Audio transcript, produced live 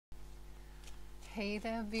Hey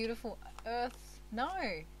there, beautiful earth. No,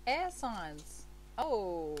 air signs.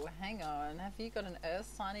 Oh, hang on. Have you got an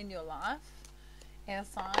earth sign in your life? Air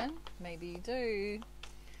sign? Maybe you do.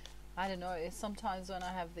 I don't know. Sometimes when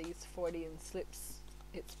I have these Freudian slips,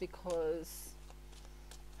 it's because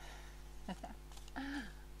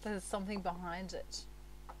there's something behind it.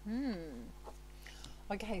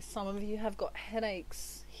 Okay, some of you have got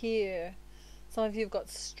headaches here. Some of you have got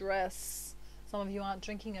stress. Some of you aren't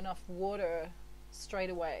drinking enough water straight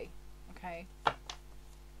away. Okay.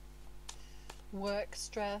 Work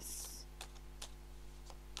stress.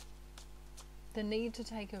 The need to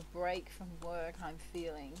take a break from work, I'm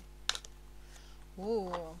feeling.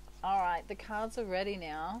 Ooh. Alright, the cards are ready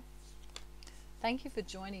now. Thank you for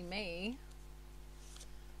joining me.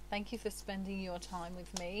 Thank you for spending your time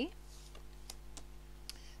with me.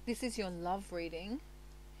 This is your love reading.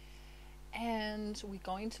 And we're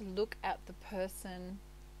going to look at the person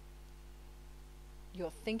you're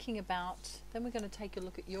thinking about. Then we're going to take a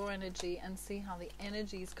look at your energy and see how the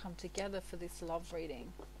energies come together for this love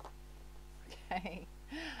reading. Okay.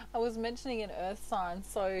 I was mentioning an earth sign,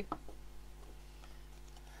 so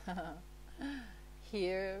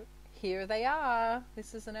here they are.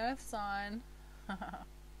 This is an earth sign.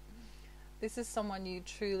 This is someone you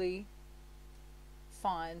truly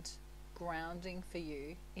find grounding for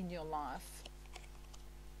you in your life.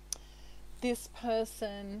 This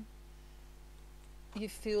person you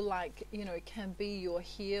feel like, can be your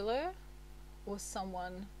healer, or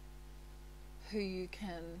someone who you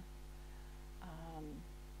can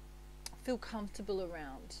feel comfortable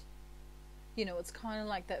around. It's kind of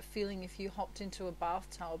like that feeling if you hopped into a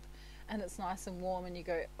bathtub and it's nice and warm and you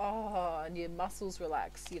go, oh, and your muscles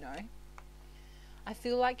relax. I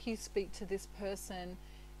feel like you speak to this person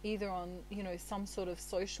either on, some sort of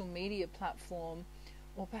social media platform,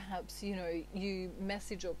 or perhaps, you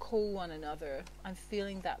message or call one another. I'm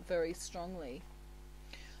feeling that very strongly.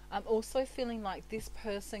 I'm also feeling like this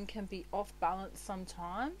person can be off balance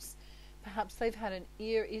sometimes. Perhaps they've had an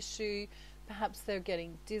ear issue, perhaps they're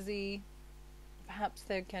getting dizzy, perhaps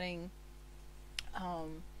they're getting I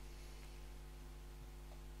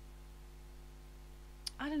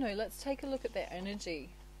don't know, let's take a look at their energy.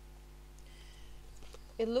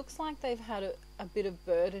 It looks like they've had a bit of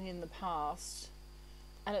burden in the past,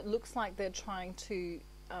 and it looks like they're trying to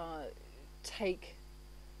take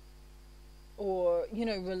or,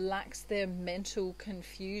 relax their mental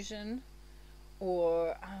confusion,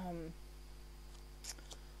 or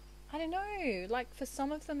I don't know, like for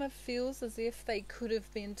some of them it feels as if they could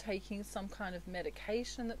have been taking some kind of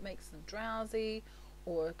medication that makes them drowsy,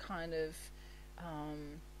 or kind of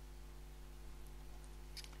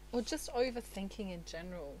or just overthinking in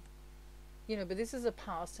general. But this is a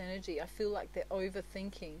past energy. I feel like they're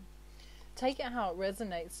overthinking. Take it how it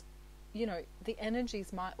resonates. The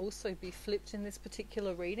energies might also be flipped in this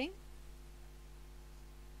particular reading.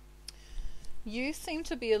 You seem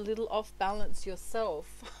to be a little off balance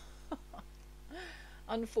yourself.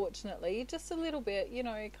 Unfortunately, just a little bit,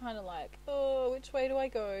 kind of like, oh, which way do I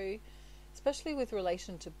go? Especially with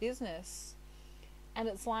relation to business. And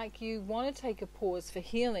it's like you want to take a pause for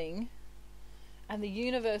healing, and the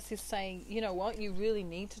universe is saying, you know what, you really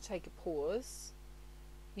need to take a pause.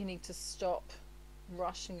 You need to stop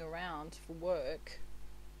rushing around for work.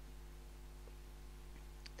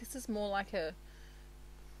 This is more like a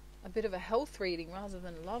bit of a health reading rather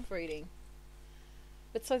than a love reading.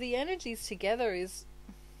 But so the energies together is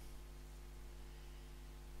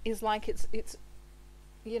like it's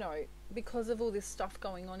because of all this stuff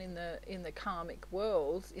going on in the karmic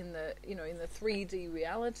world, in the 3D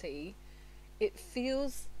reality, it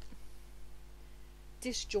feels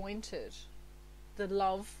disjointed. The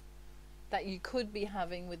love that you could be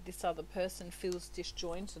having with this other person feels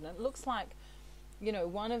disjointed. And it looks like,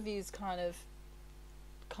 one of you is kind of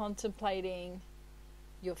contemplating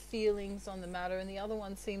your feelings on the matter, and the other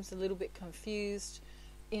one seems a little bit confused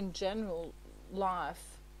in general,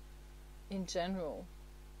 life in general.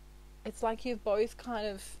 It's like you're both kind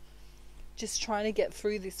of just trying to get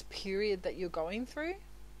through this period that you're going through.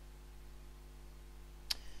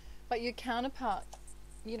 But your counterpart,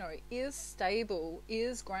 is stable,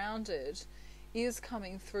 is grounded, is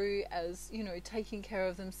coming through as, taking care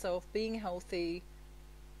of themselves, being healthy,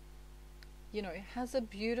 has a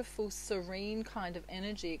beautiful, serene kind of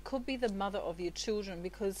energy. It could be the mother of your children,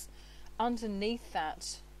 because underneath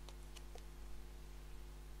that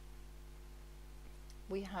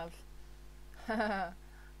we have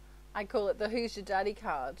I call it the Who's Your Daddy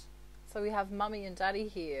card. So we have mummy and daddy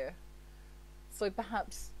here. So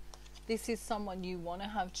perhaps this is someone you want to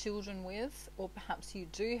have children with, or perhaps you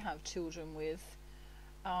do have children with,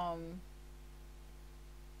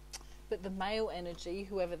 But the male energy,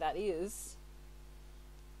 whoever that is,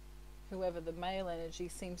 whoever the male energy,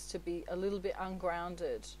 seems to be a little bit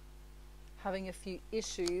ungrounded, having a few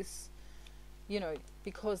issues, you know,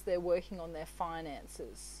 because they're working on their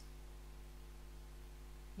finances.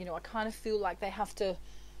 You know, I kind of feel like they have to,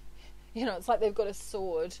 you know, it's like they've got a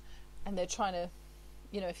sword and they're trying to,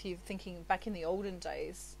 you know, if you're thinking back in the olden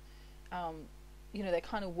days, you know, they're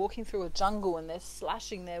kind of walking through a jungle and they're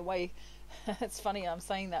slashing their way. It's funny I'm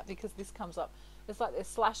saying that because this comes up. It's like they're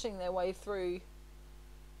slashing their way through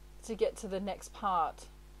to get to the next part.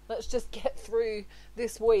 Let's just get through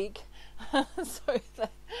this week. So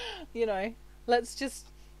that, you know, let's just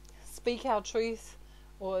speak our truth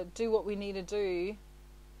or do what we need to do.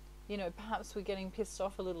 You know, perhaps we're getting pissed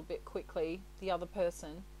off a little bit quickly, the other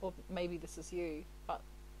person, or maybe this is you, but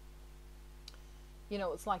you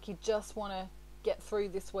know, it's like you just want to get through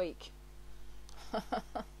this week.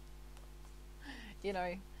 You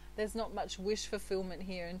know, there's not much wish fulfillment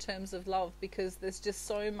here in terms of love, because there's just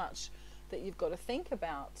so much that you've got to think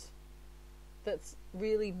about that's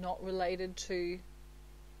really not related to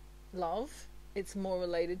love. It's more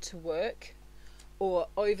related to work or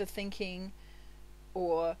overthinking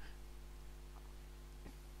or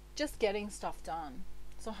just getting stuff done.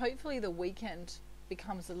 So hopefully the weekend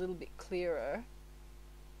becomes a little bit clearer.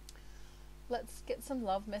 Let's get some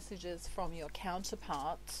love messages from your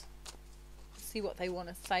counterparts. See what they want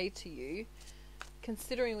to say to you,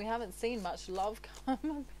 considering we haven't seen much love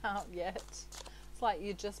come about yet. It's like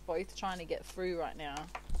you're just both trying to get through right now.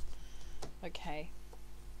 Okay.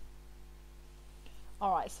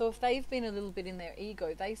 Alright, so if they've been a little bit in their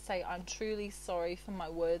ego, they say, I'm truly sorry for my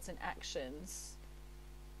words and actions.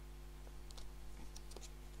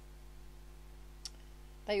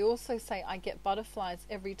 They also say, I get butterflies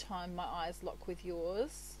every time my eyes lock with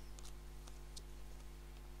yours.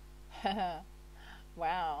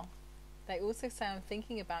 Wow. They also say, I'm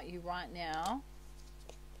thinking about you right now.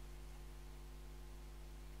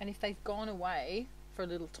 And if they've gone away for a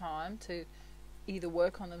little time to either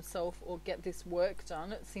work on themselves or get this work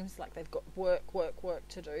done, it seems like they've got work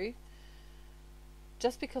to do.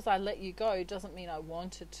 Just because I let you go doesn't mean I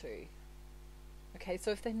wanted to. Okay,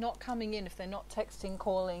 so if they're not coming in, if they're not texting,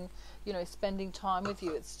 calling, you know, spending time with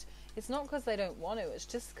you, it's not because they don't want to, it's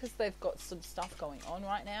just because they've got some stuff going on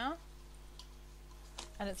right now.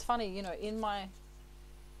 And it's funny, you know, in my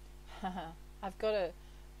I've got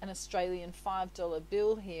an Australian $5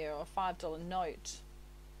 bill here, or $5 note,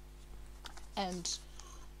 and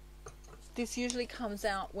this usually comes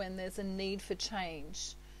out when there's a need for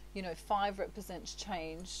change. You know, 5 represents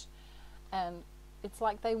change, and it's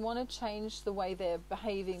like they want to change the way they're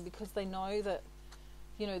behaving because they know that,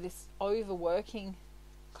 you know, this overworking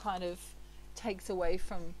kind of takes away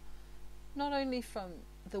from, not only from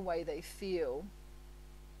the way they feel,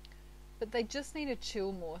 but they just need to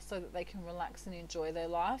chill more so that they can relax and enjoy their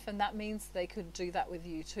life. And that means they could do that with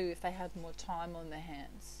you too if they had more time on their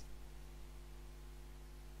hands.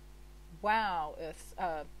 Wow, Earth.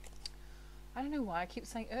 I don't know why I keep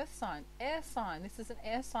saying earth sign. Air sign. This is an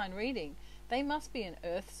air sign reading. They must be an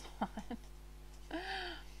earth sign.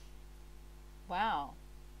 Wow.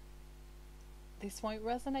 This won't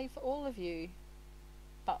resonate for all of you.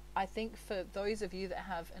 But I think for those of you that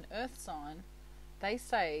have an earth sign, they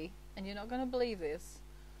say, and you're not going to believe this,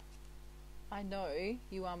 I know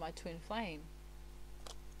you are my twin flame.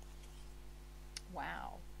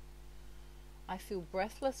 Wow. I feel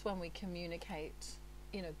breathless when we communicate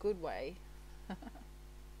in a good way.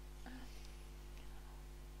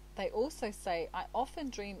 They also say, I often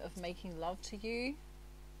dream of making love to you.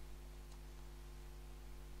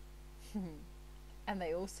 And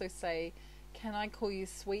they also say, can I call you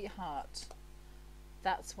sweetheart?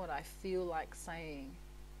 That's what I feel like saying.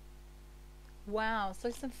 Wow,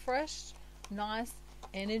 so some fresh, nice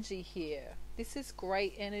energy here. This is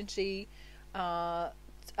great energy. A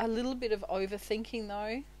little bit of overthinking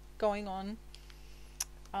though going on.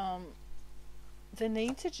 The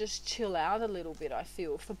need to just chill out a little bit, I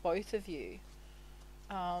feel, for both of you.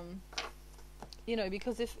 You know,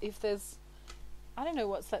 because if there's, I don't know,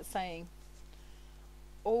 what's that saying?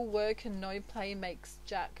 All work and no play makes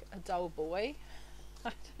Jack a dull boy.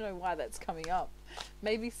 I don't know why that's coming up.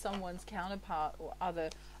 Maybe someone's counterpart or other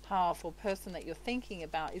half or person that you're thinking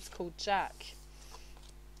about is called Jack.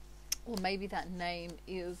 Or maybe that name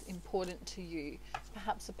is important to you.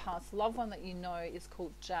 Perhaps a past loved one that you know is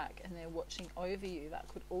called Jack and they're watching over you. That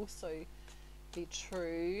could also be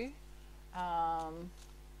true. I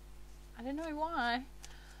don't know why.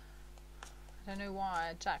 I don't know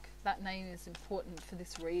why. Jack, that name is important for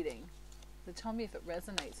this reading. So tell me if it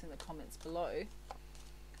resonates in the comments below.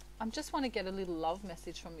 I just want to get a little love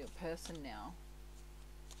message from your person now,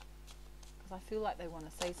 because I feel like they want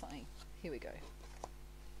to say something. Here we go.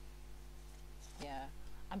 Yeah,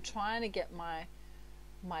 I'm trying to get my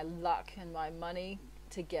luck and my money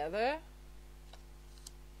together.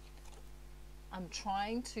 I'm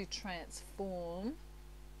trying to transform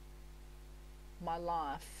my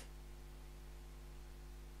life.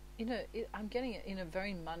 I'm getting it in a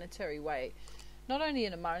very monetary way. Not only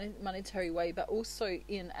in a monetary way, but also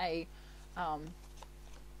in a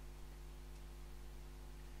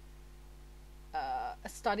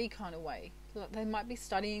study kind of way. They might be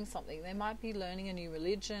studying something. They might be learning a new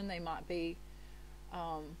religion. They might be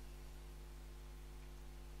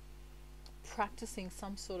practicing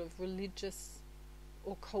some sort of religious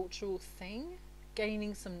or cultural thing,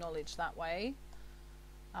 gaining some knowledge that way,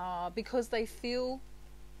 because they feel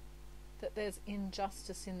that there's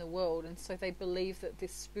injustice in the world, and so they believe that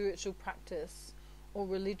this spiritual practice or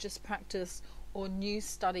religious practice or new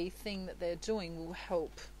study thing that they're doing will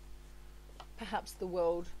help perhaps the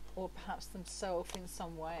world or perhaps themselves in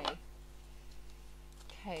some way.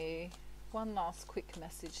 Okay, one last quick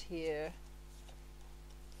message here.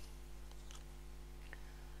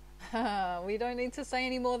 We don't need to say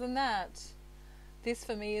any more than that. This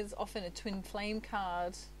for me is often a twin flame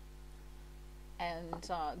card, and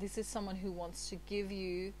this is someone who wants to give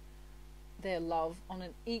you their love on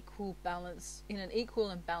an equal balance, in an equal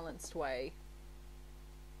and balanced way.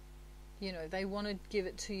 They want to give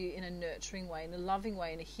it to you in a nurturing way, in a loving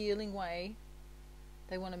way, in a healing way.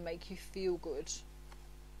 They want to make you feel good.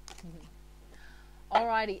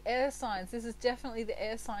 Alrighty, air signs. This is definitely the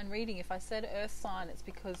air sign reading. If I said earth sign, it's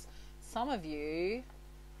because some of you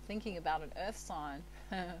thinking about an earth sign.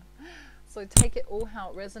 So take it all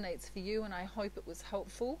how it resonates for you, and I hope it was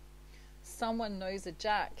helpful. Someone knows a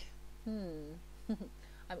Jack. I'm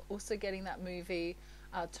also getting that movie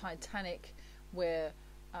Titanic, where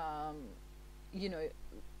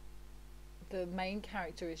the main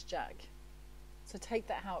character is Jack. So take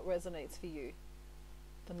that how it resonates for you.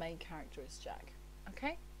 The main character is Jack.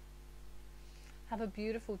 Okay? Have a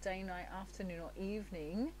beautiful day, night, afternoon or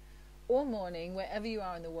evening or morning, wherever you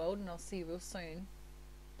are in the world, and I'll see you real soon.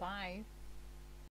 Bye.